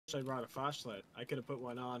I brought a flashlight. I could have put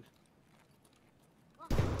one on.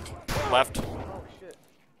 Left. Oh shit.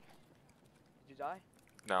 Did you die?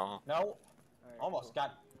 No. No. Alright, Almost cool.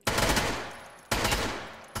 got.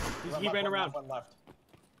 He ran around. One left.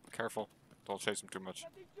 Careful. Don't chase him too much.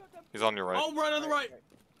 He's on your right. Oh, right on the right.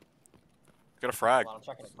 Got a frag. Hold on, I'm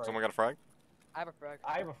checking it. Someone got a frag? I have a frag.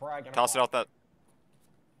 I have a frag. And a Toss it bomb. out that.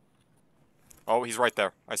 Oh, he's right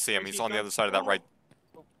there. I see him. He's on the other side of that right.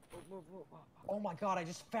 Move. Oh my god! I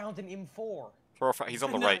just found an M4. Throw a frag. He's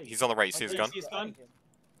on the right. He's on the right. You see his gun? See his gun?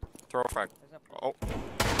 Throw a frag. Oh.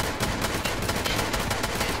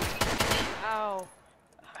 Ow.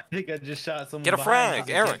 I think I just shot someone. Get a behind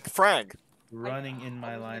frag, us. Eric. Frag. Running in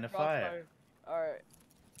my line of fire. Alright.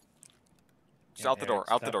 Just out the door.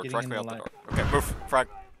 Out the Stop door. getting in Directly the out the line. door. Okay, move. Frag.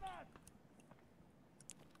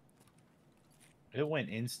 It went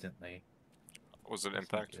instantly. Was it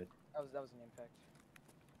That's not impact? good. That was an impact.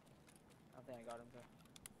 I don't think I got him though.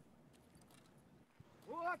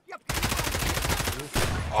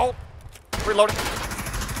 Oh! Reloading.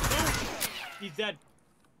 He's dead.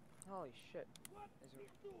 Holy shit.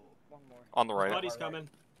 There's one more. On the right. Buddy's coming.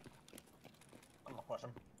 I'm gonna push him.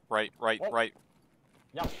 Right. Oh. Right.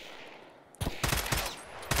 Yep.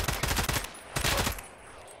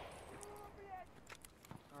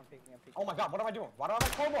 I'm peeking. Oh my god! What am I doing? Why do I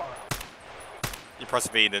have a crowbar out? You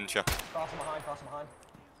pressed V, didn't you? Crossing behind. Crossing behind.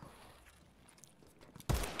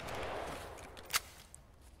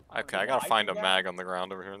 Okay, I gotta find a mag on the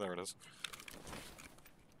ground over here. There it is.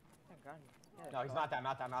 Oh, got him. Yeah, No, he's not down.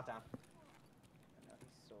 Not down. Not down. No, he's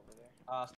still over there.